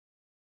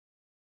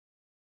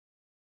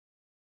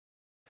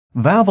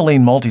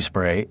Valvoline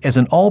Multispray is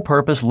an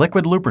all-purpose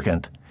liquid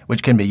lubricant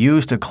which can be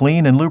used to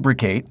clean and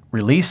lubricate,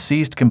 release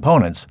seized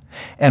components,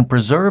 and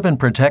preserve and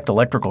protect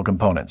electrical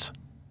components.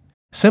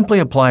 Simply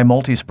apply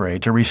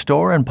multispray to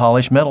restore and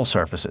polish metal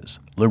surfaces,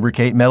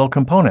 lubricate metal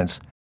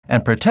components,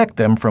 and protect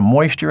them from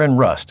moisture and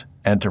rust,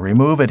 and to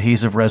remove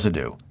adhesive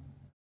residue.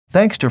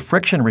 Thanks to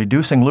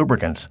friction-reducing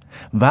lubricants,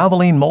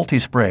 Valvoline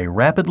Multispray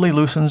rapidly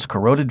loosens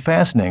corroded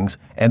fastenings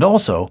and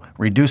also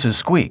reduces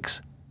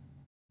squeaks.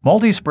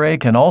 Multispray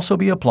can also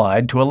be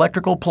applied to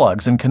electrical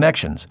plugs and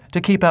connections to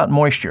keep out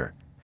moisture,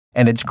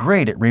 and it's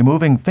great at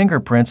removing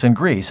fingerprints and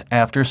grease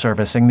after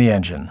servicing the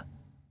engine.